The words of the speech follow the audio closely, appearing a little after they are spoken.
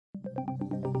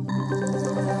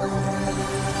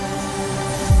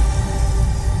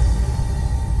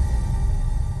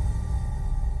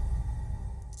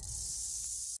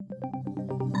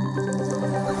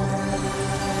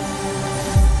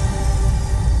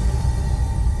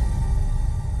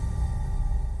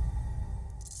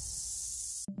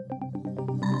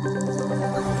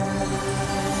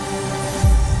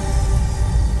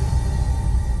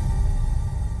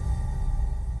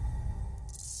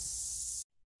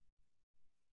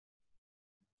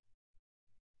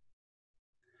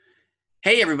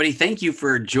Hey, everybody. Thank you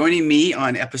for joining me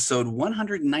on episode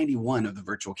 191 of the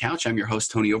Virtual Couch. I'm your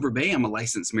host, Tony Overbay. I'm a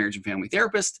licensed marriage and family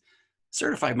therapist,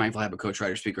 certified mindful habit coach,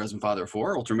 writer, speaker, husband, father of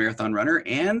four, ultramarathon runner,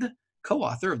 and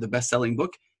co-author of the best-selling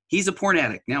book, He's a Porn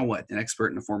Addict. Now What? An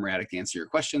expert and a former addict to answer your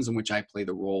questions, in which I play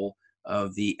the role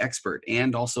of the expert,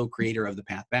 and also creator of The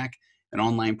Path Back, an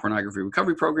online pornography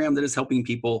recovery program that is helping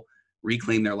people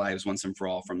reclaim their lives once and for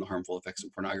all from the harmful effects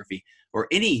of pornography or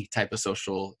any type of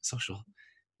social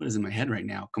what is in my head right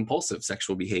now? Compulsive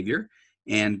sexual behavior.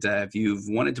 And if you've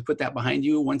wanted to put that behind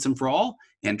you once and for all,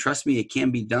 and trust me, it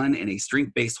can be done in a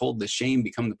strength-based hold the shame,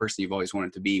 become the person you've always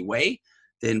wanted to be way,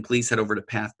 then please head over to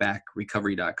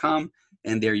pathbackrecovery.com.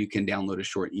 And there you can download a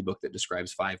short ebook that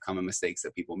describes 5 common mistakes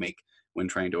that people make when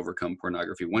trying to overcome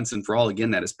pornography once and for all. Again,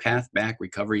 that is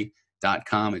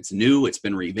pathbackrecovery.com. It's new, it's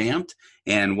been revamped.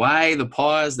 And why the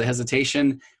pause, the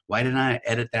hesitation? Why didn't I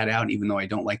edit that out, even though I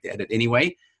don't like to edit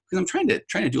anyway? Because I'm trying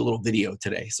to do a little video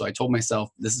today. So I told myself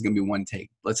this is going to be one take.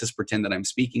 Let's just pretend that I'm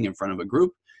speaking in front of a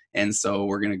group. And so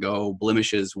we're going to go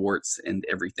blemishes, warts, and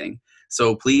everything.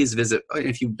 So please visit.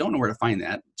 If you don't know where to find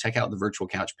that, check out the Virtual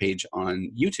Couch page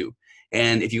on YouTube.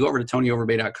 And if you go over to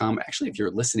tonyoverbay.com, actually, if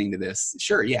you're listening to this,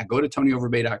 sure, yeah, go to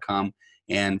tonyoverbay.com.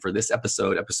 And for this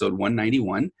episode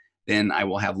 191, then I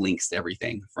will have links to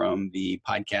everything from the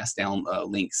podcast down,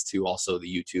 links to also the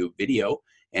YouTube video.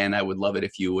 And I would love it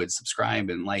if you would subscribe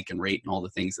and like and rate and all the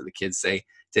things that the kids say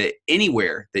to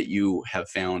anywhere that you have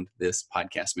found this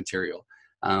podcast material.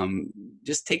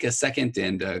 Just take a second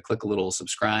and click a little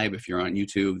subscribe. If you're on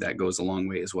YouTube, that goes a long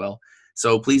way as well.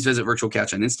 So please visit Virtual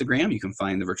Couch on Instagram. You can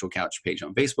find the Virtual Couch page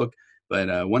on Facebook.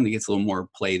 But one that gets a little more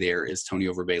play there is Tony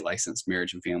Overbay, licensed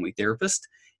marriage and family therapist.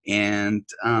 And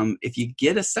if you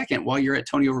get a second while you're at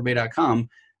tonyoverbay.com,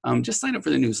 just sign up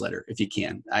for the newsletter if you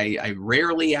can. I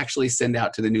rarely actually send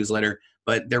out to the newsletter,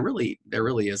 but there really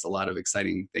is a lot of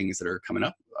exciting things that are coming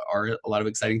up,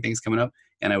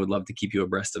 and I would love to keep you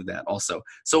abreast of that also.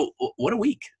 So what a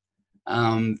week.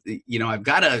 I've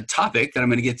got a topic that I'm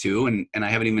going to get to, and I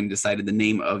haven't even decided the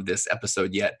name of this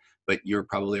episode yet, but you're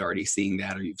probably already seeing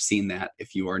that, or you've seen that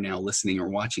if you are now listening or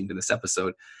watching to this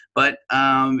episode. But,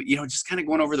 just kind of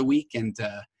going over the week, and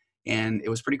it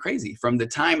was pretty crazy. From the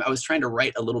time I was trying to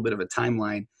write a little bit of a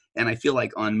timeline, and I feel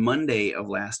like on Monday of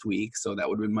last week, so that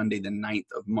would have been Monday the 9th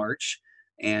of March,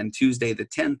 and Tuesday the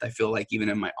 10th, I feel like even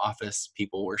in my office,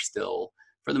 people were still,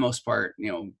 for the most part,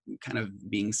 kind of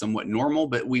being somewhat normal,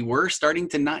 but we were starting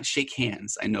to not shake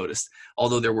hands, I noticed.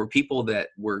 Although there were people that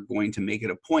were going to make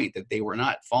it a point that they were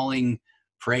not falling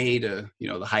prey to,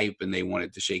 the hype, and they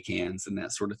wanted to shake hands and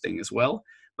that sort of thing as well.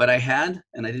 But I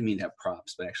didn't mean to have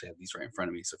props, but I actually have these right in front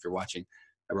of me. So if you're watching,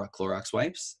 I brought Clorox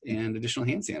wipes and additional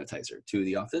hand sanitizer to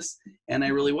the office. And I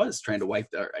really was trying to I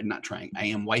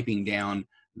am wiping down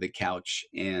the couch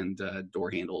and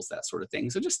door handles, that sort of thing.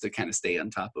 So just to kind of stay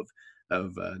on top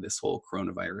of this whole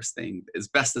coronavirus thing as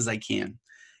best as I can.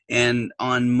 And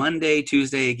on Monday,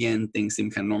 Tuesday, again, things seem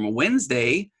kind of normal.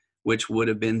 Wednesday, which would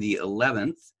have been the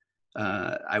 11th,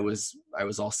 I was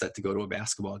all set to go to a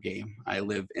basketball game. I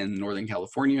live in Northern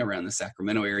California around the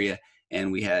Sacramento area,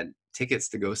 and we had tickets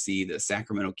to go see the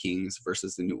Sacramento Kings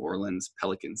versus the New Orleans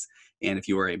Pelicans. And if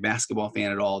you are a basketball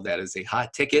fan at all, that is a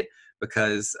hot ticket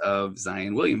because of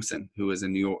Zion Williamson, who is a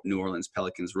New Orleans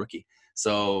Pelicans rookie.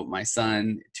 So my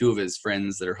son, 2 of his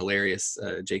friends that are hilarious,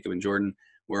 Jacob and Jordan,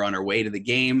 were on our way to the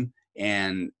game,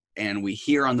 and we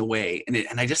hear on the way,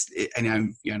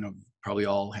 probably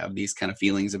all have these kind of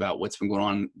feelings about what's been going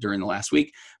on during the last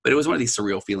week, but it was one of these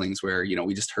surreal feelings where,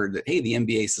 we just heard that, hey, the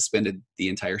NBA suspended the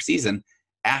entire season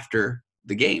after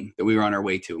the game that we were on our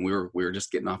way to. And we were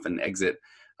just getting off an exit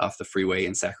off the freeway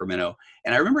in Sacramento.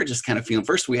 And I remember just kind of feeling,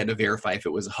 first we had to verify if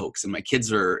it was a hoax. And my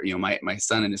kids are, my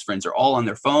son and his friends are all on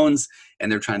their phones,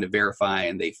 and they're trying to verify,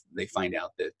 and they find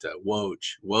out that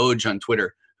Woj on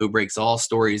Twitter, who breaks all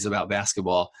stories about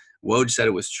basketball, Woj said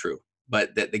it was true.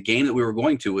 But that the game that we were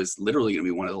going to was literally going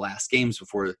to be one of the last games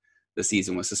before the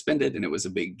season was suspended, and it was a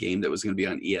big game that was going to be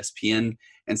on ESPN.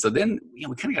 And so then,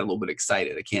 we kind of got a little bit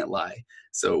excited, I can't lie.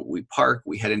 So we park,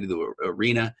 we head into the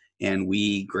arena, and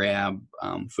we grab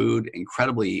food,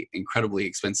 incredibly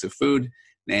expensive food.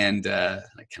 And I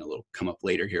kind of come up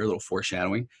later here, a little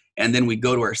foreshadowing. And then we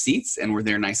go to our seats, and we're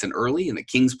there nice and early, and the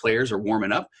Kings players are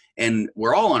warming up, and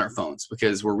we're all on our phones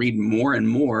because we're reading more and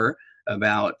more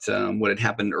about what had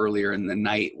happened earlier in the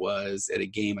night. Was at a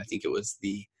game, I think it was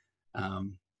the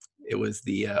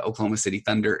Oklahoma City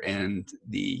Thunder and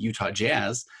the Utah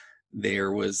Jazz.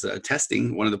 There was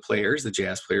testing. One of the players, the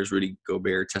Jazz players, Rudy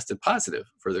Gobert, tested positive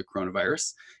for the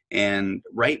coronavirus, and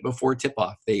right before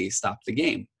tip-off, they stopped the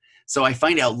game. So I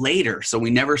find out later. So we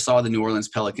never saw the New Orleans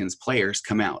Pelicans players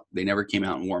come out. They never came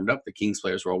out and warmed up. The Kings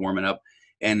players were all warming up,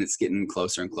 and it's getting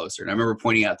closer and closer. And I remember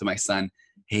pointing out to my son,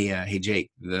 hey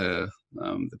Jake, the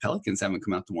Pelicans haven't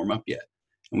come out to warm up yet.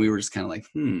 And we were just kind of like,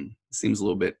 seems a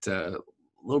little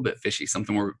bit fishy,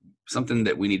 something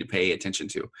that we need to pay attention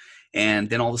to. And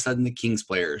then all of a sudden the Kings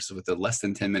players, with the less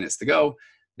than 10 minutes to go,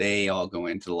 they all go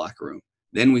into the locker room.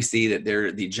 Then we see that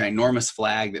they're the ginormous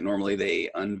flag that normally they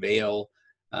unveil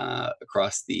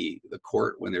across the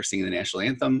court when they're singing the national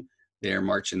anthem. They're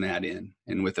marching that in.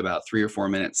 And with about 3 or 4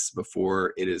 minutes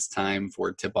before it is time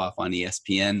for tip-off on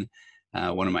ESPN,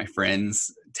 one of my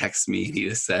friends texted me, and he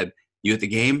just said, "You at the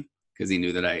game?" Because he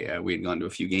knew that we had gone to a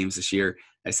few games this year.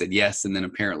 I said yes, and then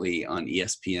apparently on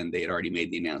ESPN they had already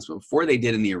made the announcement before they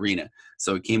did in the arena.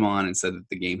 So it came on and said that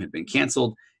the game had been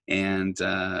canceled. And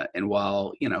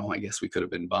while, I guess we could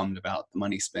have been bummed about the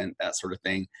money spent, that sort of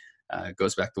thing, it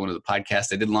goes back to one of the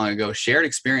podcasts I did long ago, shared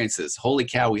experiences. Holy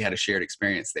cow, we had a shared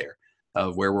experience there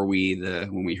of where were we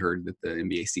when we heard that the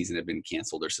NBA season had been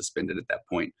canceled or suspended at that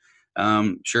point.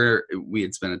 Sure, we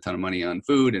had spent a ton of money on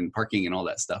food and parking and all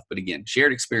that stuff, but again,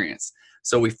 shared experience.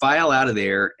 So we file out of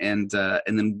there, and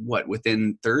then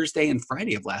within Thursday and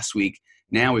Friday of last week,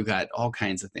 now we've got all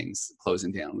kinds of things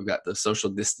closing down. We've got the social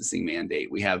distancing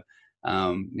mandate. We have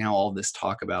now all this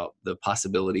talk about the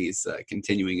possibilities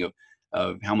continuing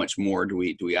of how much more do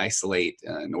we isolate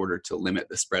in order to limit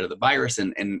the spread of the virus.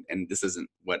 And this isn't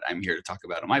what I'm here to talk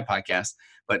about on my podcast,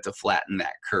 but to flatten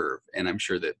that curve. And I'm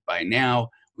sure that by now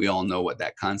we all know what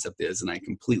that concept is, and I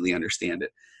completely understand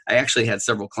it. I actually had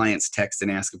several clients text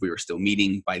and ask if we were still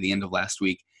meeting by the end of last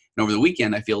week. And over the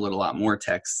weekend, I fielded a lot more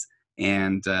texts.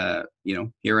 And,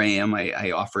 here I am.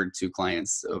 I offered to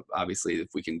clients, obviously, if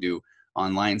we can do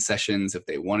online sessions, if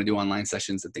they want to do online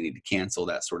sessions, if they need to cancel,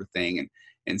 that sort of thing.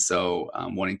 And so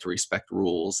wanting to respect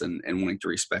rules and wanting to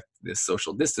respect this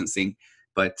social distancing.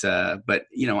 But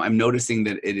I'm noticing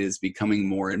that it is becoming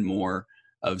more and more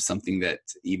of something that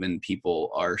even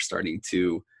people are starting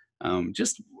to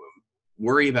just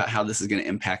worry about how this is going to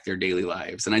impact their daily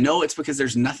lives. And I know it's because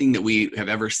there's nothing that we have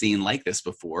ever seen like this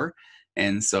before.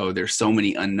 And so there's so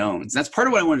many unknowns. That's part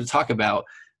of what I wanted to talk about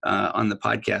on the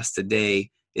podcast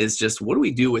today, is just what do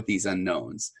we do with these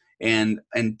unknowns? And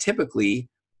typically,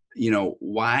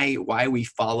 why we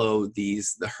follow the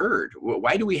herd.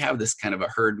 Why do we have this kind of a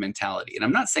herd mentality? And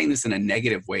I'm not saying this in a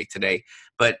negative way today,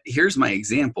 but here's my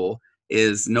example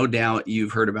is no doubt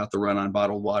you've heard about the run on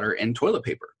bottled water and toilet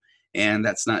paper. And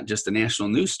that's not just a national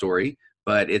news story,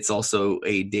 but it's also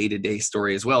a day-to-day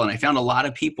story as well. And I found a lot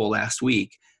of people last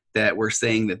week that were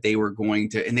saying that they were going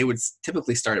to, and they would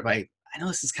typically start it by, I know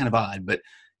this is kind of odd, but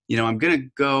I'm going to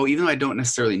go, even though I don't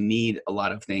necessarily need a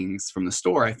lot of things from the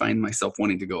store, I find myself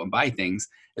wanting to go and buy things,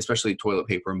 especially toilet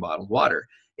paper and bottled water.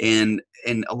 And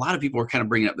a lot of people were kind of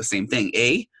bringing up the same thing.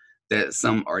 That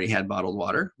some already had bottled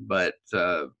water, but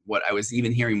what I was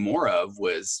even hearing more of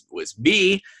was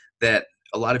B, that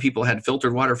a lot of people had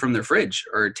filtered water from their fridge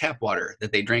or tap water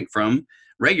that they drank from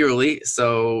regularly.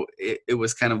 So it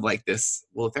was kind of like this,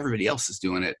 well, if everybody else is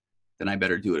doing it, then I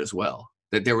better do it as well.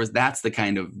 That's the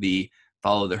kind of the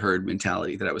follow the herd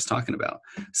mentality that I was talking about.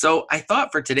 So I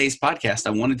thought for today's podcast, I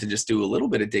wanted to just do a little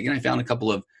bit of digging. I found a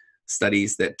couple of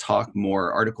studies that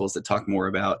articles that talk more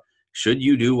about, should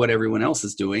you do what everyone else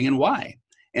is doing and why?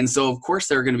 And so, of course,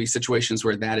 there are going to be situations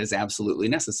where that is absolutely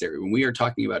necessary. When we are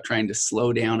talking about trying to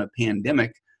slow down a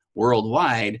pandemic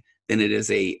worldwide, then it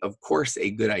is of course,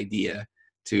 a good idea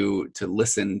to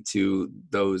listen to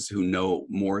those who know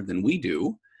more than we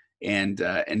do, and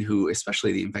who,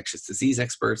 especially the infectious disease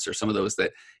experts, or some of those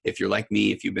that, if you're like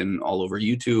me, if you've been all over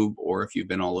YouTube, or if you've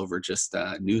been all over just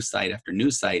news site after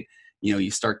news site,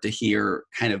 you start to hear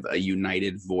kind of a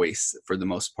united voice for the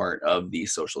most part of the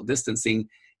social distancing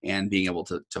and being able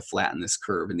to flatten this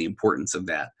curve and the importance of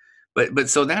that. But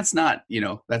so that's not,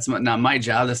 that's not my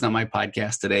job. That's not my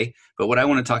podcast today. But what I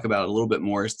want to talk about a little bit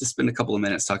more is to spend a couple of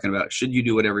minutes talking about, should you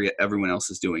do what everyone else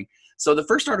is doing? So the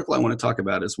first article I want to talk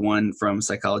about is one from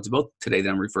Psychology. Both today that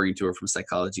I'm referring to are from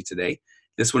Psychology Today.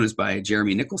 This one is by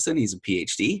Jeremy Nicholson. He's a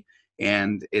PhD.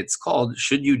 And it's called,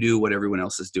 Should You Do What Everyone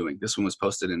Else Is Doing? This one was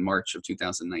posted in March of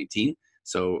 2019.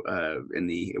 So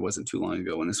it wasn't too long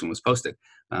ago when this one was posted.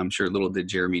 I'm sure little did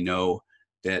Jeremy know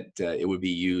that it would be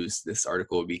used, this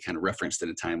article would be kind of referenced in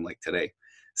a time like today.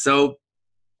 So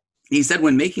he said,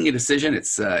 when making a decision,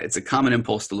 it's a common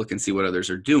impulse to look and see what others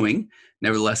are doing.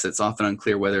 Nevertheless, it's often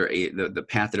unclear whether the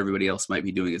path that everybody else might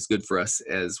be doing is good for us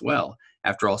as well.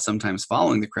 After all, sometimes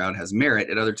following the crowd has merit.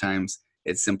 At other times,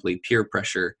 it's simply peer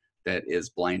pressure that is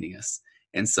blinding us.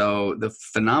 And so the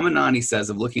phenomenon, he says,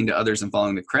 of looking to others and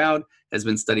following the crowd has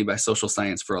been studied by social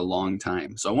science for a long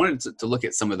time. So I wanted to look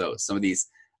at some of these,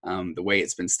 the way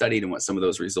it's been studied and what some of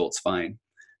those results find.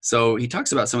 So he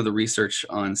talks about some of the research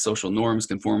on social norms,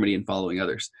 conformity, and following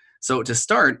others. So to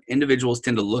start, individuals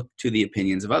tend to look to the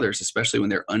opinions of others, especially when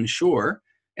they're unsure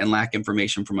and lack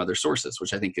information from other sources,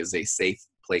 which I think is a safe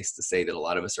place to say that a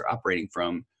lot of us are operating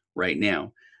from right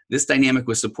now. This dynamic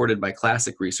was supported by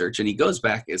classic research, and he goes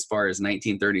back as far as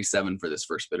 1937 for this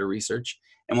first bit of research,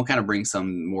 and we'll kind of bring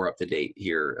some more up to date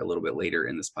here a little bit later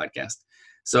in this podcast.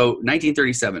 So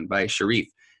 1937 by Sharif.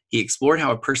 He explored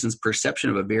how a person's perception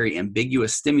of a very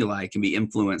ambiguous stimuli can be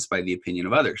influenced by the opinion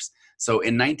of others. So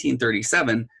in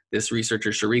 1937, this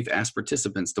researcher Sharif asked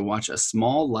participants to watch a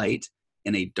small light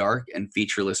in a dark and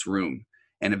featureless room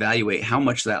and evaluate how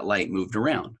much that light moved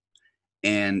around.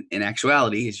 And in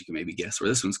actuality, as you can maybe guess where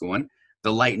this one's going,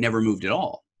 the light never moved at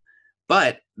all.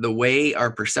 But the way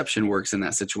our perception works in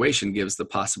that situation gives the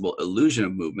possible illusion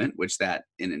of movement, which that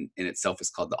in itself is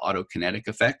called the autokinetic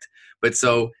effect. But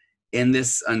so in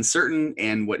this uncertain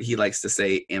and what he likes to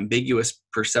say ambiguous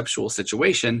perceptual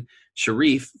situation,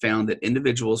 Sharif found that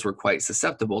individuals were quite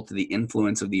susceptible to the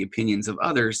influence of the opinions of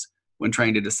others when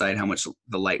trying to decide how much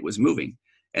the light was moving.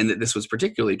 And that this was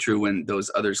particularly true when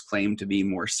those others claimed to be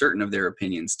more certain of their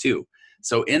opinions too.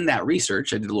 So in that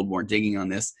research, I did a little more digging on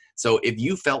this. So if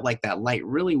you felt like that light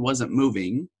really wasn't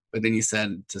moving, but then you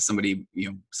said to somebody,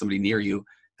 somebody near you,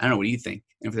 I don't know, what do you think?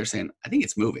 And if they're saying, I think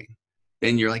it's moving,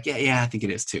 then you're like, yeah, I think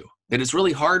it is too. That it's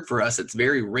really hard for us. It's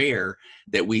very rare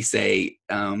that we say,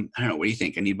 I don't know, what do you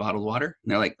think? I need bottled water.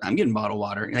 And they're like, I'm getting bottled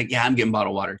water. And you're like, yeah, I'm getting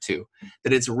bottled water too.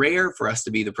 That it's rare for us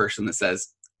to be the person that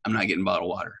says, I'm not getting bottled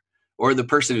water. Or the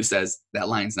person who says that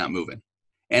line's not moving.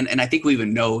 And I think we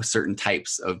even know certain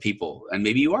types of people, and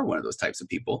maybe you are one of those types of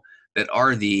people that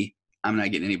are the, I'm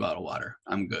not getting any bottled water,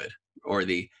 I'm good. Or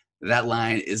that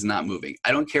line is not moving.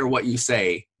 I don't care what you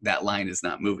say, that line is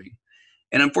not moving.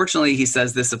 And unfortunately, he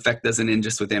says this effect doesn't end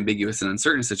just with ambiguous and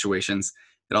uncertain situations.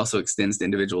 It also extends to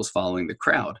individuals following the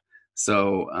crowd.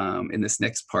 So in this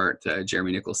next part,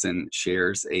 Jeremy Nicholson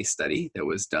shares a study that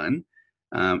was done.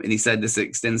 And he said this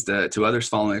extends to others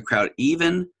following a crowd,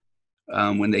 even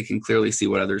when they can clearly see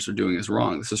what others are doing is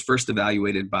wrong. This was first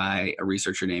evaluated by a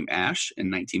researcher named Ash in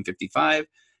 1955,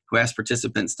 who asked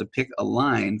participants to pick a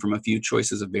line from a few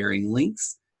choices of varying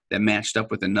lengths that matched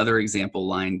up with another example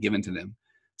line given to them.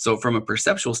 So from a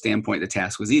perceptual standpoint, the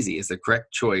task was easy, as the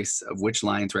correct choice of which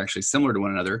lines were actually similar to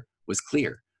one another was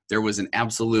clear. There was an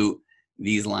absolute,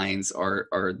 these lines are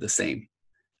the same.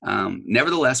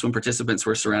 Nevertheless, when participants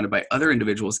were surrounded by other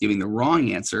individuals giving the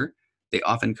wrong answer, they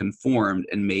often conformed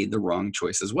and made the wrong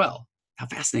choice as well. How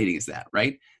fascinating is that,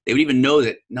 right? They would even know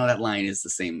that, no, that line is the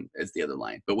same as the other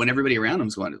line. But when everybody around them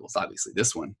is going, well, it's obviously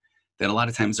this one, then a lot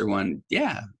of times they're going,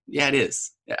 yeah, it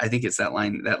is. I think it's that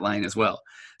line as well.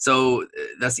 So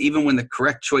thus, even when the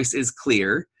correct choice is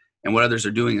clear and what others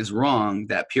are doing is wrong,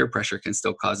 that peer pressure can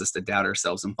still cause us to doubt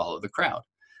ourselves and follow the crowd.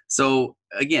 So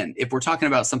again, if we're talking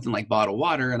about something like bottled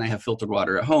water and I have filtered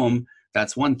water at home,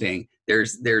 that's one thing.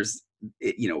 There's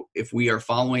if we are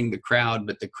following the crowd,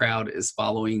 but the crowd is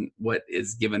following what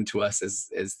is given to us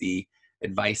as the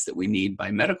advice that we need by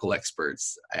medical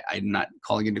experts, I'm not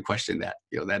calling into question that.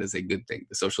 That is a good thing.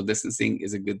 The social distancing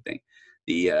is a good thing.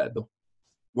 The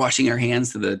washing our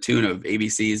hands to the tune of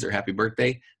ABCs or Happy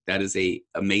Birthday, that is a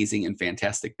amazing and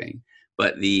fantastic thing.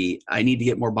 But I need to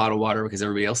get more bottled water because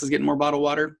everybody else is getting more bottled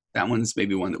water, that one's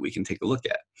maybe one that we can take a look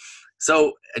at.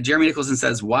 So Jeremy Nicholson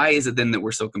says, why is it then that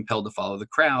we're so compelled to follow the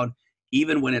crowd,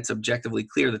 even when it's objectively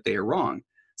clear that they are wrong?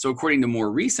 So according to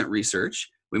more recent research,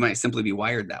 we might simply be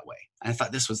wired that way. I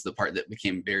thought this was the part that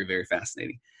became very, very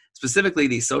fascinating. Specifically,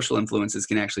 these social influences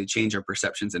can actually change our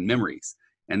perceptions and memories.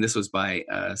 And this was by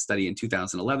a study in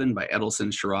 2011 by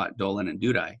Edelson, Sherratt, Dolan, and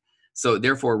Dudai. So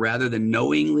therefore, rather than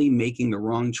knowingly making the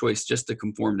wrong choice just to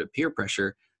conform to peer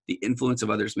pressure, the influence of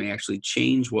others may actually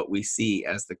change what we see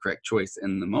as the correct choice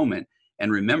in the moment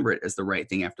and remember it as the right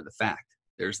thing after the fact.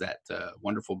 There's that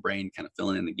wonderful brain kind of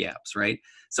filling in the gaps, right?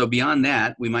 So beyond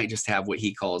that, we might just have what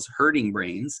he calls herding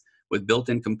brains with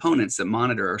built-in components that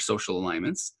monitor our social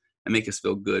alignments and make us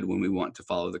feel good when we want to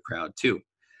follow the crowd too.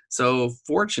 So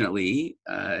fortunately,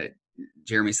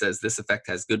 Jeremy says this effect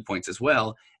has good points as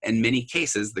well. In many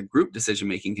cases, the group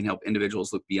decision-making can help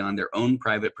individuals look beyond their own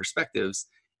private perspectives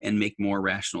and make more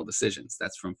rational decisions.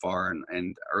 That's from Farr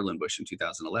and Erlenbush in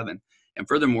 2011. And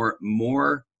furthermore,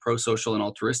 more pro-social and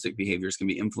altruistic behaviors can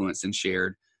be influenced and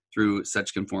shared through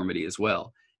such conformity as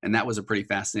well. And that was a pretty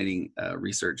fascinating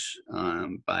research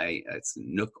by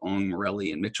Nook, Ong,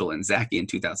 Morelli, and Mitchell and Zaki in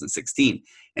 2016.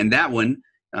 And that one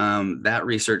that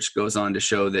research goes on to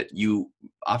show that you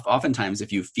oftentimes,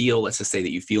 if you feel, let's just say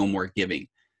that you feel more giving,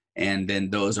 and then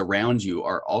those around you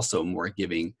are also more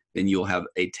giving, then you'll have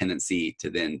a tendency to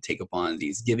then take upon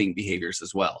these giving behaviors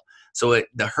as well. So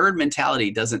the herd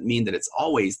mentality doesn't mean that it's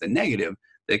always the negative.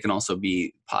 They can also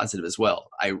be positive as well.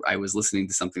 I was listening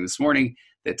to something this morning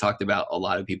that talked about a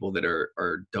lot of people that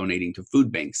are donating to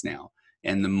food banks now.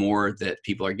 And the more that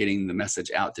people are getting the message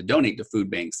out to donate to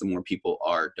food banks, the more people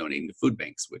are donating to food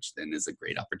banks, which then is a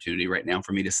great opportunity right now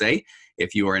for me to say,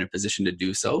 if you are in a position to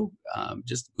do so,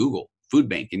 just Google food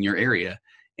bank in your area.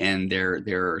 And there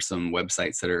are some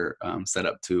websites that are set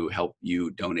up to help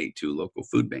you donate to local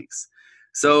food banks.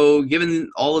 So given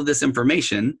all of this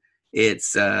information,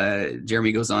 it's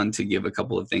Jeremy goes on to give a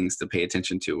couple of things to pay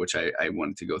attention to, which I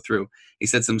wanted to go through. He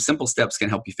said some simple steps can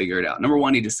help you figure it out. Number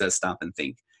one, he just says stop and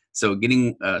think. So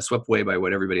getting swept away by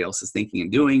what everybody else is thinking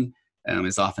and doing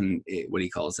is often what he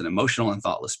calls an emotional and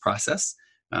thoughtless process.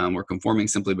 We're conforming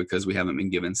simply because we haven't been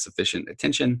given sufficient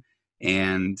attention,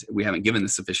 and we haven't given the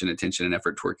sufficient attention and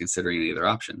effort toward considering any other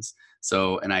options.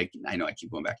 So, and I know I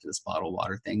keep going back to this bottled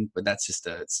water thing, but it's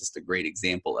just a great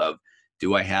example of,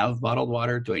 do I have bottled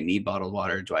water? Do I need bottled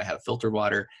water? Do I have filtered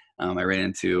water? I ran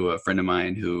into a friend of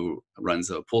mine who runs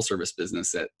a pool service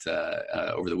business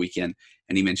over the weekend,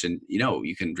 and he mentioned,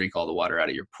 you can drink all the water out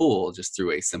of your pool just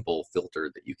through a simple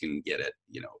filter that you can get at,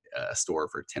 a store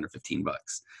for 10 or 15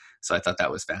 bucks. So I thought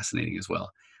that was fascinating as well.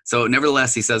 So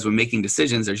nevertheless, he says, when making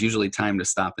decisions, there's usually time to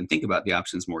stop and think about the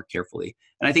options more carefully.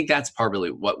 And I think that's probably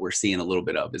what we're seeing a little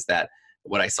bit of, is that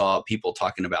what I saw people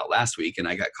talking about last week, and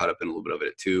I got caught up in a little bit of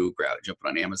it too, jumping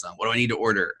on Amazon. What do I need to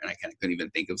order? And I kind of couldn't even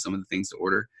think of some of the things to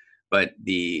order. But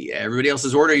everybody else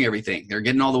is ordering everything. They're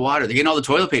getting all the water. They're getting all the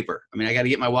toilet paper. I mean, I got to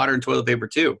get my water and toilet paper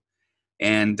too.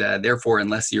 And therefore,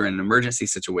 unless you're in an emergency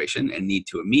situation and need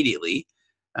to immediately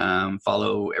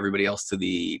follow everybody else to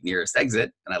the nearest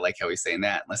exit, and I like how he's saying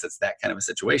that, unless it's that kind of a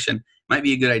situation, it might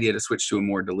be a good idea to switch to a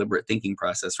more deliberate thinking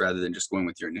process rather than just going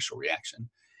with your initial reaction.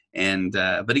 And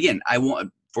but again, I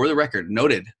want, for the record,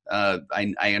 noted,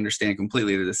 I understand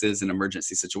completely that this is an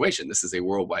emergency situation. This is a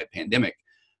worldwide pandemic.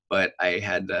 But I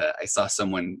saw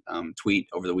someone tweet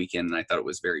over the weekend, and I thought it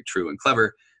was very true and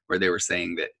clever, where they were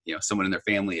saying that, someone in their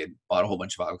family had bought a whole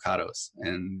bunch of avocados,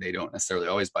 and they don't necessarily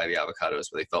always buy the avocados,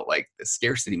 but they felt like the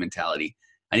scarcity mentality,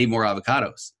 I need more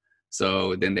avocados.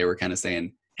 So then they were kind of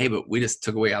saying, hey, but we just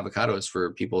took away avocados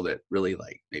for people that really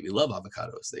maybe love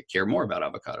avocados, they care more about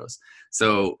avocados.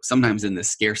 So sometimes in this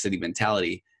scarcity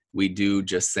mentality, we do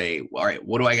just say, all right,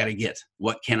 what do I got to get?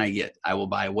 What can I get? I will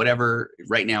buy whatever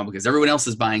right now because everyone else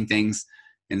is buying things.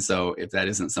 And so if that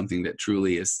isn't something that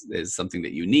truly is something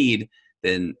that you need,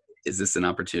 then is this an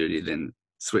opportunity to then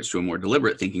switch to a more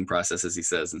deliberate thinking process, as he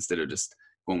says, instead of just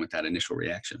going with that initial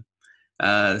reaction.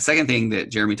 The second thing that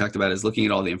Jeremy talked about is looking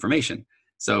at all the information.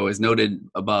 So as noted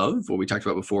above, what we talked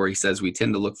about before, he says we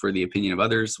tend to look for the opinion of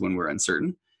others when we're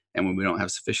uncertain and when we don't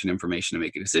have sufficient information to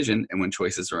make a decision and when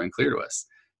choices are unclear to us.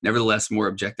 Nevertheless, more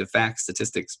objective facts,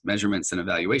 statistics, measurements, and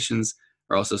evaluations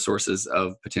are also sources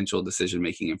of potential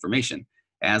decision-making information,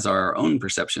 as are our own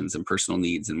perceptions and personal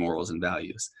needs and morals and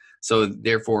values. So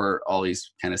therefore, all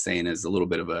he's kind of saying is a little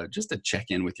bit of just a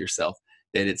check-in with yourself,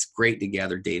 that it's great to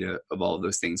gather data of all of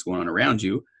those things going on around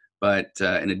you. But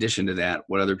in addition to that,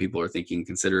 what other people are thinking,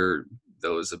 consider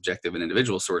those objective and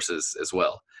individual sources as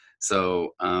well.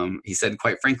 So he said,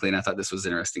 quite frankly, and I thought this was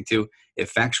interesting too,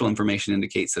 if factual information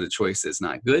indicates that a choice is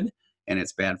not good and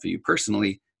it's bad for you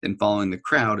personally, then following the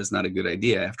crowd is not a good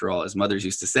idea. After all, as mothers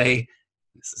used to say,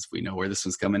 we know where this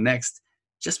one's coming next,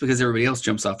 just because everybody else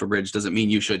jumps off a bridge doesn't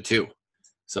mean you should too.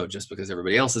 So just because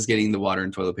everybody else is getting the water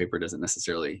and toilet paper doesn't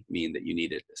necessarily mean that you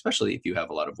need it, especially if you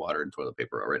have a lot of water and toilet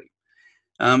paper already.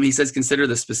 He says, consider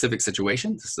the specific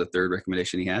situation. This is the third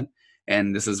recommendation he had.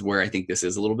 And this is where I think this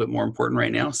is a little bit more important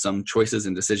right now. Some choices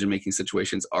in decision-making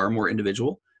situations are more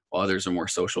individual, while others are more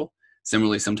social.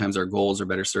 Similarly, sometimes our goals are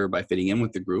better served by fitting in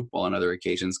with the group, while on other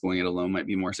occasions, going it alone might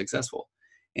be more successful.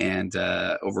 And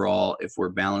overall, if we're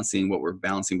balancing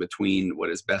between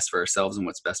what is best for ourselves and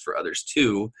what's best for others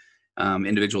too,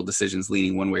 individual decisions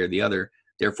leaning one way or the other,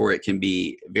 therefore it can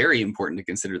be very important to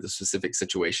consider the specific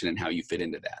situation and how you fit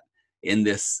into that. In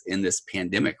this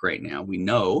pandemic right now, we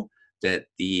know that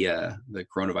the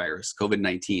coronavirus,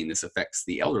 COVID-19, this affects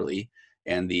the elderly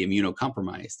and the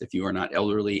immunocompromised. If you are not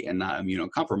elderly and not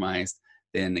immunocompromised,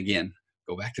 then again,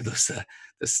 go back to those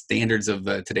the standards of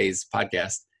today's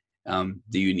podcast.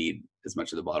 Do you need as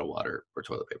much of the bottled water or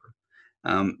toilet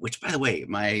paper? Which, by the way,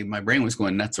 my brain was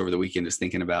going nuts over the weekend just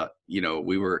thinking about,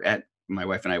 my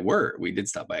wife and I we did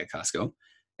stop by at Costco,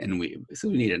 and we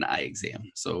need an eye exam.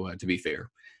 So to be fair.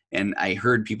 And I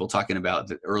heard people talking about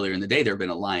that earlier in the day, there had been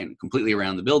a line completely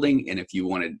around the building. And if you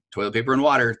wanted toilet paper and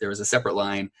water, there was a separate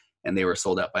line, and they were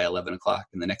sold out by 11 o'clock.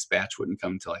 And the next batch wouldn't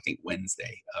come until I think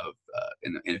Wednesday of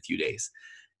in a few days.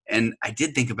 And I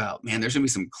did think about, man, there's gonna be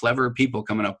some clever people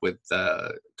coming up with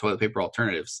toilet paper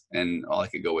alternatives. And all I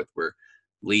could go with were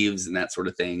leaves and that sort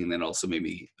of thing. And then also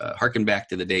maybe harken back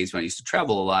to the days when I used to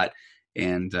travel a lot.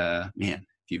 And man,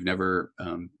 if you've never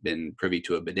been privy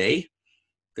to a bidet,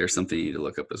 there's something you need to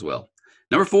look up as well.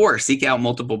 Number 4, seek out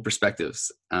multiple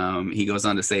perspectives. He goes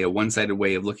on to say a one-sided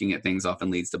way of looking at things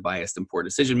often leads to biased and poor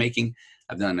decision-making.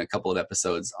 I've done a couple of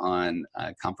episodes on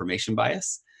confirmation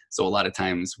bias. So a lot of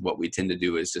times what we tend to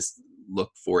do is just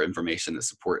look for information that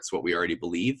supports what we already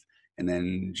believe, and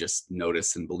then just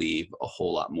notice and believe a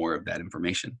whole lot more of that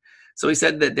information. So he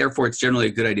said that therefore it's generally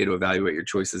a good idea to evaluate your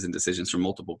choices and decisions from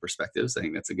multiple perspectives. I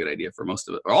think that's a good idea for most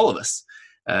of it, or all of us.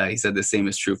 He said the same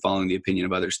is true following the opinion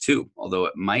of others too, although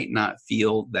it might not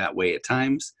feel that way at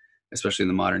times, especially in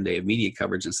the modern day of media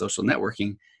coverage and social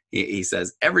networking. He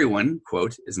says everyone,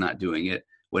 quote, is not doing it,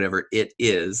 whatever it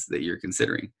is that you're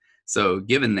considering. So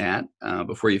given that,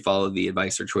 before you follow the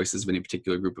advice or choices of any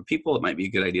particular group of people, it might be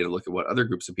a good idea to look at what other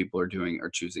groups of people are doing or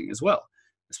choosing as well,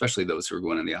 especially those who are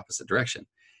going in the opposite direction.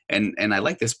 And I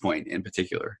like this point in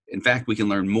particular. In fact, we can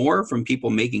learn more from people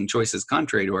making choices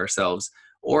contrary to ourselves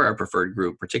or our preferred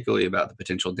group, particularly about the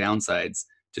potential downsides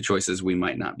to choices we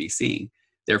might not be seeing.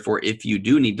 Therefore, if you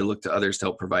do need to look to others to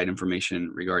help provide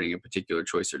information regarding a particular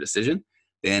choice or decision,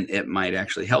 then it might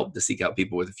actually help to seek out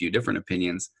people with a few different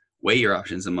opinions, weigh your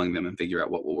options among them, and figure out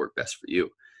what will work best for you.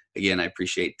 Again, I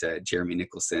appreciate Jeremy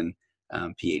Nicholson,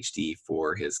 PhD,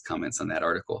 for his comments on that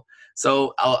article.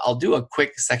 So I'll do a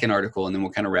quick second article, and then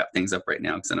we'll kind of wrap things up right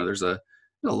now, because I know there's a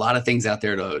lot of things out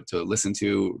there to listen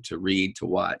to read, to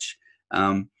watch.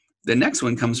 The next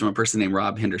one comes from a person named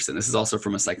Rob Henderson. This is also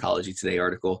from a Psychology Today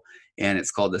article, and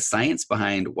it's called The Science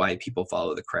Behind Why People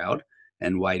Follow the Crowd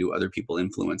and Why Do Other People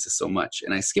Influence Us So Much.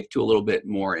 And I skipped to a little bit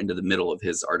more into the middle of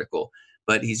his article,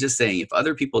 but he's just saying if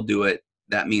other people do it,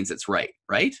 that means it's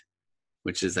right?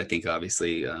 Which is, I think,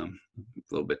 obviously a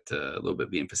little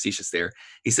bit being facetious there.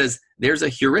 He says there's a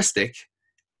heuristic.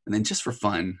 And then just for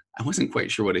fun, I wasn't quite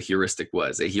sure what a heuristic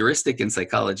was. A heuristic in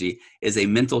psychology is a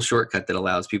mental shortcut that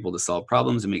allows people to solve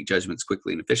problems and make judgments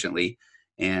quickly and efficiently.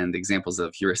 And examples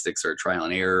of heuristics are trial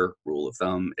and error, rule of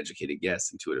thumb, educated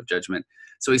guess, intuitive judgment.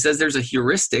 So he says there's a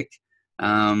heuristic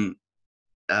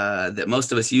that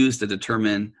most of us use to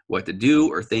determine what to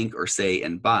do or think or say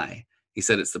and buy. He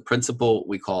said it's the principle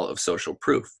we call of social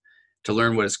proof. To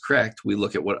learn what is correct, we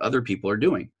look at what other people are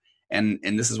doing. And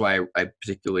this is why I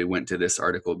particularly went to this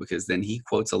article, because then he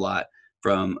quotes a lot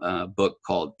from a book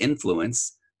called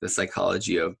Influence, The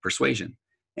Psychology of Persuasion.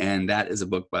 And that is a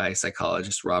book by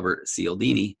psychologist Robert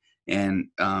Cialdini. And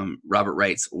Robert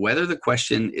writes, whether the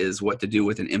question is what to do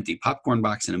with an empty popcorn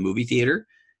box in a movie theater,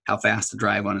 how fast to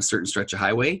drive on a certain stretch of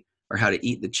highway, or how to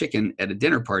eat the chicken at a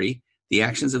dinner party, the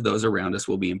actions of those around us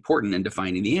will be important in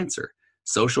defining the answer.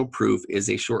 Social proof is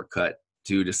a shortcut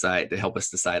to help us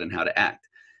decide on how to act.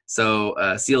 So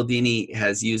Cialdini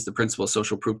has used the principle of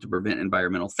social proof to prevent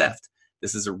environmental theft.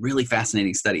 This is a really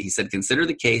fascinating study. He said, consider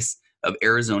the case of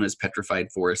Arizona's Petrified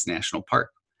Forest National Park.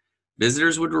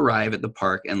 Visitors would arrive at the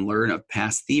park and learn of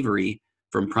past thievery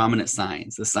from prominent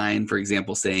signs. The sign, for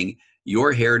example, saying,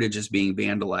 your heritage is being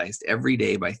vandalized every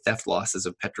day by theft losses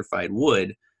of petrified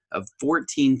wood of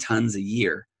 14 tons a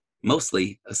year,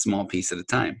 mostly a small piece at a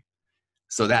time.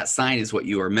 So that sign is what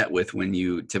you are met with when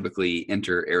you typically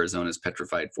enter Arizona's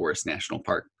Petrified Forest National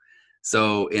Park.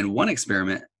 So in one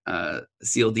experiment,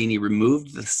 Cialdini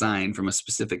removed the sign from a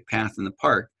specific path in the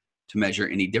park to measure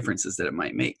any differences that it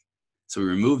might make. So we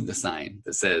removed the sign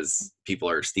that says people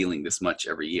are stealing this much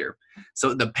every year.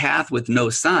 So the path with no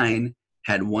sign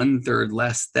had 1/3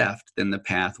 less theft than the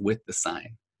path with the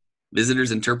sign.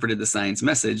 Visitors interpreted the sign's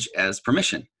message as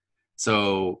permission.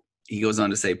 So he goes on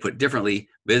to say, put differently,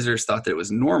 visitors thought that it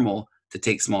was normal to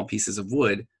take small pieces of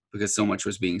wood because so much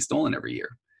was being stolen every year.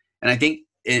 And I think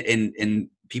and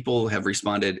people have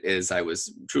responded as I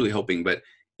was truly hoping, but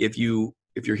if you're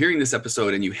hearing this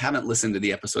episode and you haven't listened to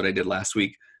the episode I did last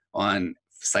week on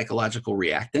psychological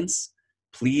reactance,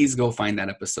 please go find that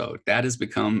episode. That has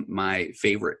become my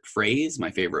favorite phrase, my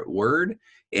favorite word.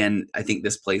 And I think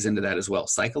this plays into that as well.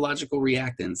 Psychological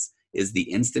reactance is the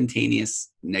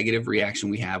instantaneous negative reaction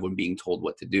we have when being told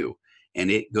what to do.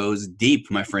 And it goes deep,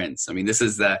 my friends. I mean,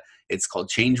 it's called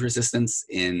change resistance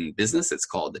in business. It's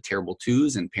called the terrible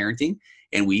twos in parenting.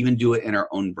 And we even do it in our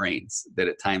own brains, that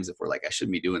at times if we're like, I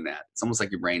shouldn't be doing that, it's almost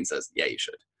like your brain says, yeah, you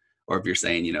should. Or if you're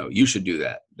saying, you should do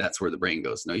that, that's where the brain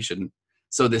goes, no, you shouldn't.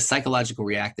 So this psychological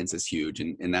reactance is huge,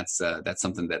 and that's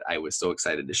something that I was so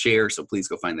excited to share. So please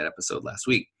go find that episode last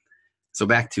week. So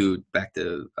back to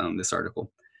this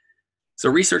article. So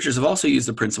researchers have also used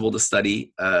the principle to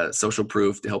study social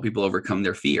proof to help people overcome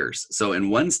their fears. So in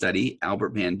one study,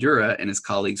 Albert Bandura and his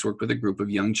colleagues worked with a group of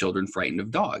young children frightened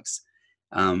of dogs.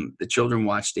 The children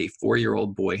watched a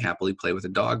 4-year-old boy happily play with a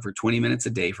dog for 20 minutes a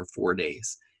day for 4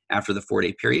 days. After the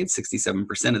 4-day period,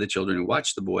 67% of the children who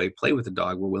watched the boy play with the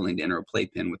dog were willing to enter a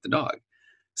playpen with the dog.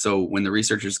 So when the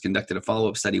researchers conducted a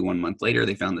follow-up study 1 month later,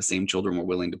 they found the same children were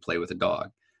willing to play with a dog.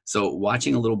 So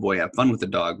watching a little boy have fun with the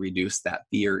dog reduced that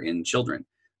fear in children.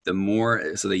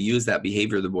 So they use that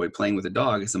behavior of the boy playing with a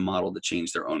dog as a model to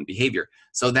change their own behavior.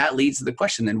 So that leads to the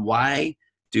question, then why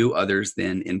do others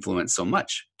then influence so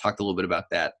much? Talked a little bit about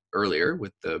that earlier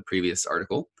with the previous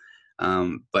article.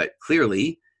 But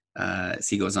clearly, as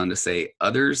he goes on to say,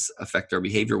 others affect our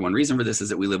behavior. One reason for this is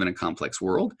that we live in a complex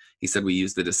world. He said we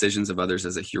use the decisions of others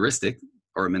as a heuristic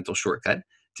or a mental shortcut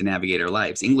to navigate our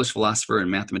lives. English philosopher and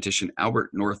mathematician Alfred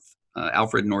North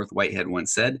Whitehead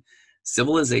once said,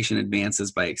 civilization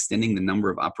advances by extending the number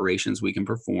of operations we can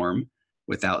perform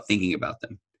without thinking about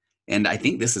them. And I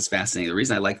think this is fascinating. The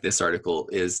reason I like this article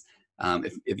is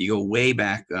if you go way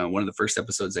back, one of the first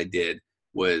episodes I did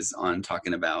was on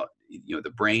talking about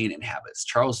the brain and habits.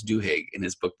 Charles Duhigg, in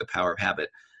his book, The Power of Habit,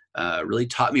 really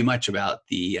taught me much about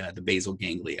the basal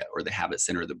ganglia, or the habit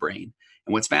center of the brain.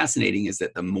 And what's fascinating is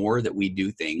that the more that we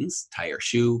do things, tie our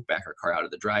shoe, back our car out of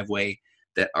the driveway,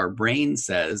 that our brain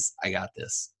says, I got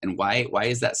this. And why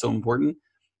is that so important?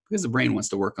 Because the brain wants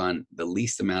to work on the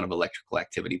least amount of electrical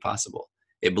activity possible.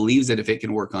 It believes that if it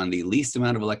can work on the least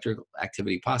amount of electrical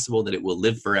activity possible, that it will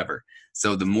live forever.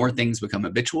 So the more things become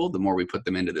habitual, the more we put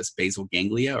them into this basal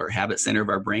ganglia, or habit center of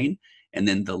our brain, and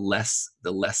then the less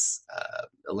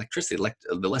electricity,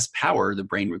 the less power the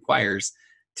brain requires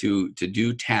to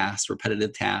do tasks,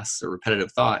 repetitive tasks, or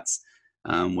repetitive thoughts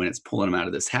when it's pulling them out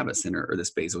of this habit center or this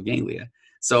basal ganglia.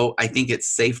 So I think it's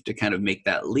safe to kind of make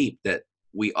that leap that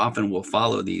we often will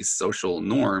follow these social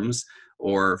norms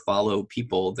or follow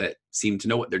people that seem to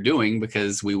know what they're doing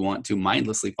because we want to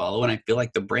mindlessly follow. And I feel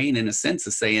like the brain, in a sense,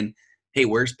 is saying, hey,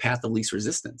 where's path of least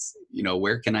resistance?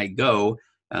 Where can I go?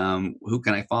 Who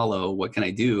can I follow? What can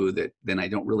I do that then I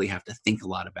don't really have to think a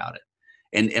lot about it?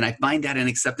 And I find that in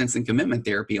acceptance and commitment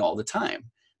therapy all the time.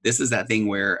 This is that thing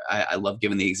where I love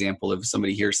giving the example of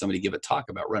somebody hears somebody give a talk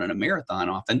about running a marathon.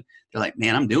 Often they're like,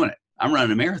 man, I'm doing it. I'm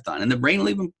running a marathon. And the brain will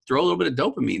even throw a little bit of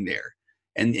dopamine there.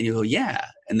 And you go, yeah.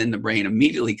 And then the brain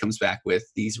immediately comes back with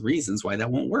these reasons why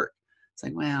that won't work. It's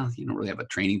like, well, you don't really have a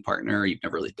training partner. You've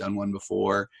never really done one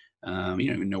before. You don't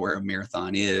even know where a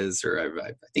marathon is, or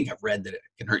I think I've read that it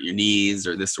can hurt your knees,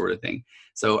 or this sort of thing.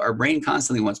 So our brain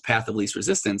constantly wants path of least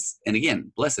resistance. And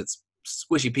again, bless its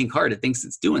squishy pink heart, it thinks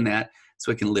it's doing that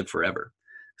so it can live forever.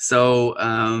 So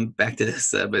back to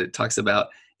this, but it talks about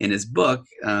in his book,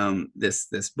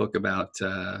 this book about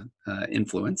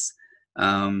influence.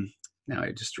 Now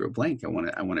I just drew a blank. I want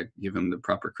to give him the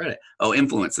proper credit. Oh,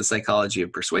 Influence, the Psychology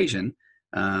of Persuasion.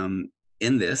 In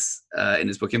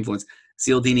his book, Influence,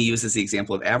 Cialdini uses the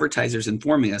example of advertisers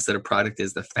informing us that a product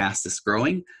is the fastest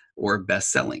growing or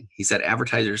best selling. He said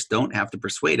advertisers don't have to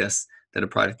persuade us that a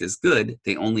product is good.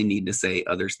 They only need to say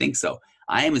others think so.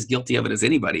 I am as guilty of it as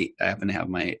anybody. I happen to have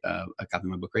a copy of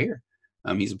my book right here.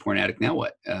 He's a porn addict, now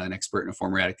what? An expert and a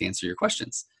former addict to answer your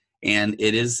questions. And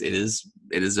it is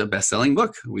a best-selling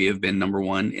book. We have been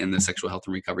 #1 in the sexual health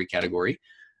and recovery category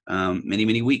many,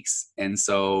 many weeks. And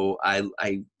so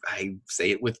I say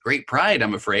it with great pride,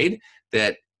 I'm afraid,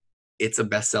 that it's a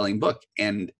best-selling book.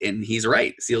 And he's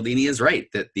right. Cialdini is right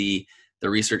that the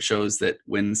research shows that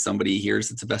when somebody hears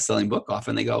it's a best-selling book,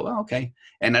 often they go, oh, okay.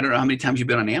 And I don't know how many times you've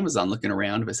been on Amazon looking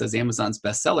around. If it says Amazon's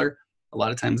bestseller, a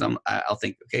lot of times I'll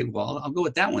think, okay, well, I'll go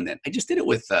with that one then. I just did it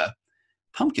with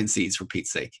pumpkin seeds, for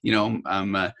Pete's sake.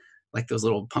 I'm like those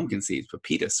little pumpkin seeds,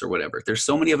 pepitas or whatever. There's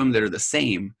so many of them that are the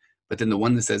same, but then the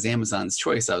one that says Amazon's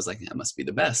Choice, I was like, that must be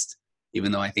the best,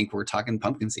 even though I think we're talking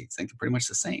pumpkin seeds. I think they're pretty much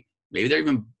the same. Maybe they're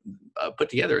even put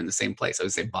together in the same place. I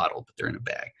would say bottled, but they're in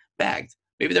a bagged.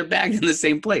 Maybe they're bagged in the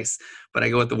same place, but I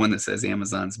go with the one that says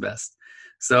Amazon's best.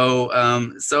 So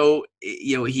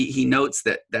he notes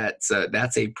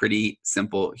that's a pretty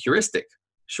simple heuristic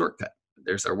shortcut.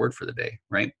 There's our word for the day,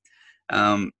 right?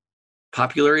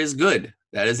 Popular is good.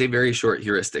 That is a very short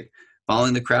heuristic.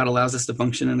 Following the crowd allows us to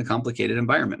function in a complicated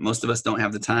environment. Most of us don't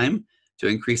have the time to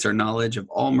increase our knowledge of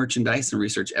all merchandise and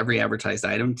research every advertised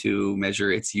item to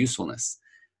measure its usefulness.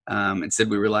 Instead,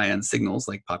 we rely on signals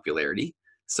like popularity.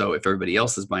 So if everybody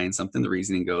else is buying something, the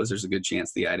reasoning goes, there's a good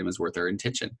chance the item is worth our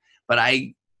attention. But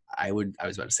I I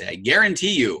was about to say, I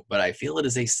guarantee you, but I feel it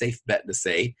is a safe bet to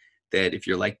say that if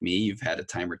you're like me, you've had a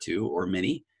time or two or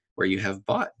many where you have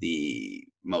bought the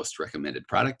most recommended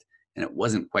product and it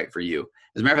wasn't quite for you.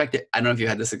 As a matter of fact, I don't know if you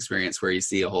had this experience where you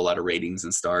see a whole lot of ratings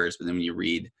and stars, but then when you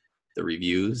read the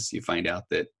reviews, you find out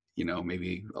that,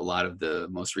 maybe a lot of the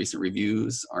most recent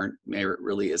reviews aren't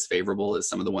really as favorable as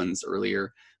some of the ones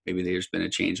earlier. Maybe there's been a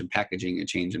change in packaging, a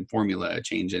change in formula, a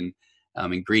change in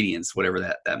ingredients, whatever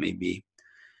that may be.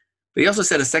 But he also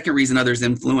said a second reason others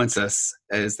influence us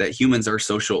is that humans are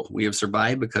social. We have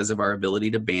survived because of our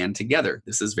ability to band together.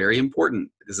 This is very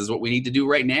important. This is what we need to do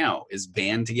right now, is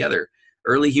band together.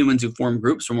 Early humans who formed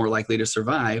groups were more likely to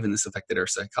survive, and this affected our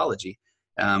psychology.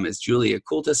 As Julia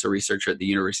Coultis, a researcher at the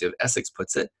University of Essex,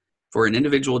 puts it, for an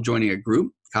individual joining a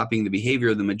group, copying the behavior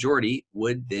of the majority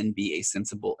would then be a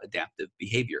sensible adaptive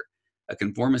behavior. A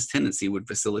conformist tendency would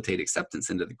facilitate acceptance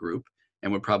into the group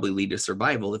and would probably lead to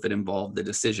survival if it involved the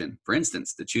decision, for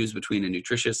instance, to choose between a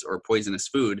nutritious or poisonous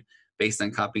food based on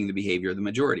copying the behavior of the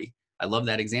majority. I love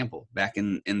that example. Back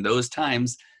in those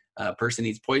times, a person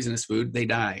eats poisonous food, they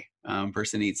die.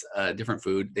 Person eats a different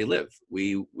food, they live.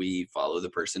 We follow the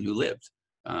person who lived.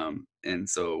 And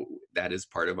so that is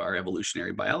part of our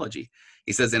evolutionary biology.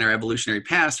 He says in our evolutionary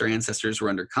past, our ancestors were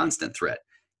under constant threat.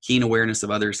 Keen awareness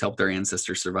of others helped our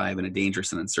ancestors survive in a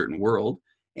dangerous and uncertain world.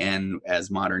 And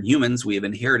as modern humans, we have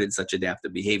inherited such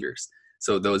adaptive behaviors.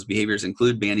 So those behaviors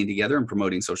include banding together and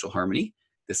promoting social harmony.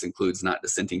 This includes not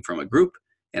dissenting from a group,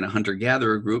 and a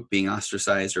hunter-gatherer group being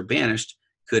ostracized or banished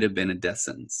could have been a death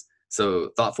sentence.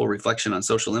 So thoughtful reflection on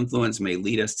social influence may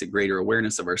lead us to greater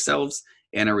awareness of ourselves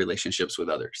and our relationships with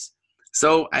others.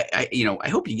 So I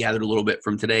hope you gathered a little bit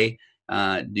from today.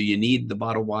 Do you need the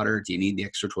bottled water? Do you need the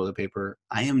extra toilet paper?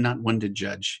 I am not one to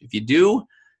judge. If you do,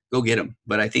 go get them.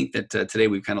 But I think that today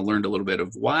we've kind of learned a little bit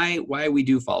of why we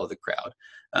do follow the crowd.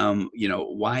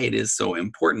 Why it is so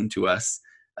important to us,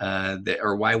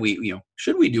 or why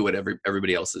should we do what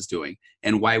everybody else is doing,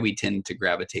 and why we tend to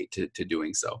gravitate to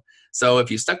doing so. So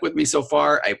if you stuck with me so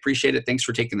far, I appreciate it. Thanks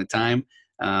for taking the time.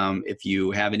 If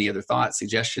you have any other thoughts,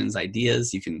 suggestions,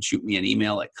 ideas, you can shoot me an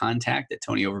email at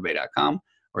contact@tonyoverbay.com,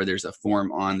 or there's a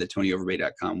form on the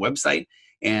tonyoverbay.com website.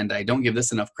 And I don't give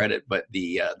this enough credit, but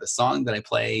the song that I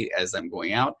play as I'm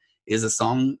going out is a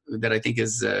song that I think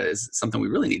is something we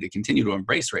really need to continue to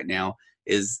embrace right now.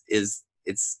 It's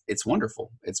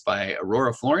wonderful. It's by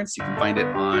Aurora Florence. You can find it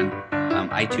on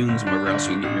iTunes, wherever else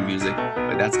you can get your music.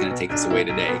 But that's going to take us away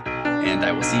today. And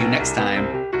I will see you next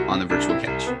time on the Virtual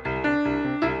Couch.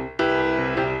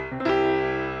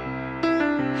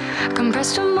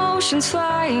 Compressed emotions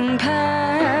flying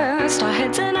past our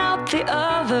heads and out the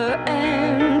other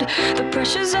end. The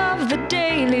pressures of the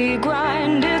daily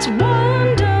grind, it's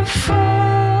wonderful.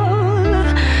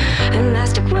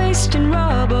 Elastic waist and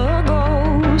rubber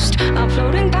ghost are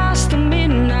floating past the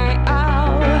midnight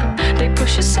hour. They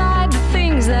push aside the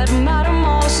things that matter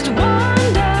most. It's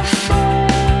wonderful.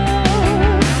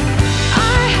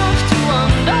 I have to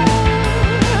wonder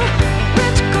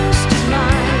which ghost is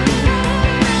mine.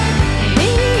 He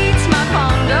eats my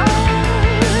ponder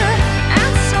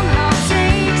and somehow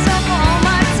takes up all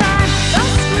my time. The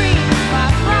scream of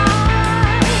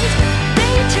fireflies,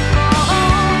 they tickle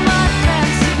all my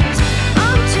fancies.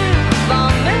 Until the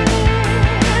vomit,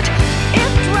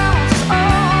 it drowns us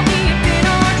all deep in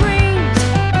our dreams.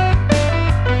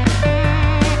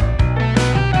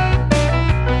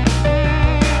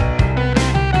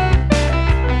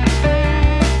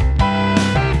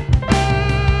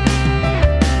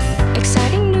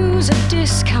 Exciting news, a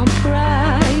discount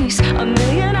price, a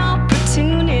million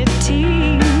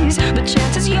opportunities. The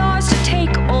chance is yours to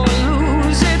take or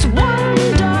lose. It's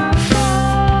wonderful.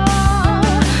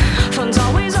 Fun's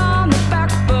always on the back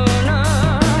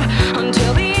burner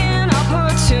until the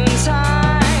inopportune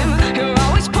time. You're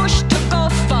always pushed to go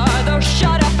farther.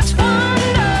 Shut up, it's wonderful.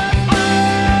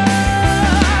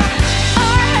 I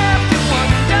have to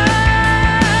wonder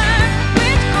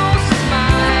which ghost is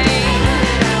mine.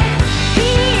 He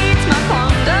eats my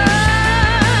ponder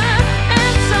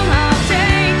and somehow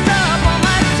takes up all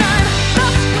my time. The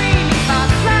screaming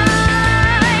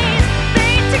fireflies,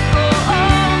 they tickle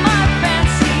all my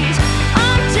fancies.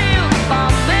 Until the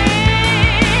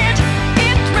vomit,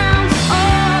 it drowns us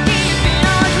all deep in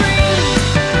our dreams.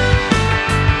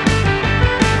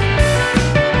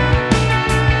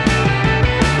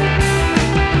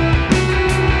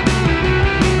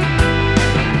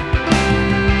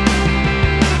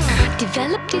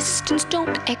 Develop distance,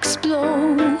 don't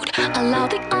explode. Allow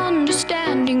the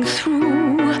understanding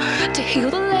through to heal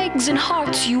the legs and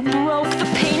hearts you broke.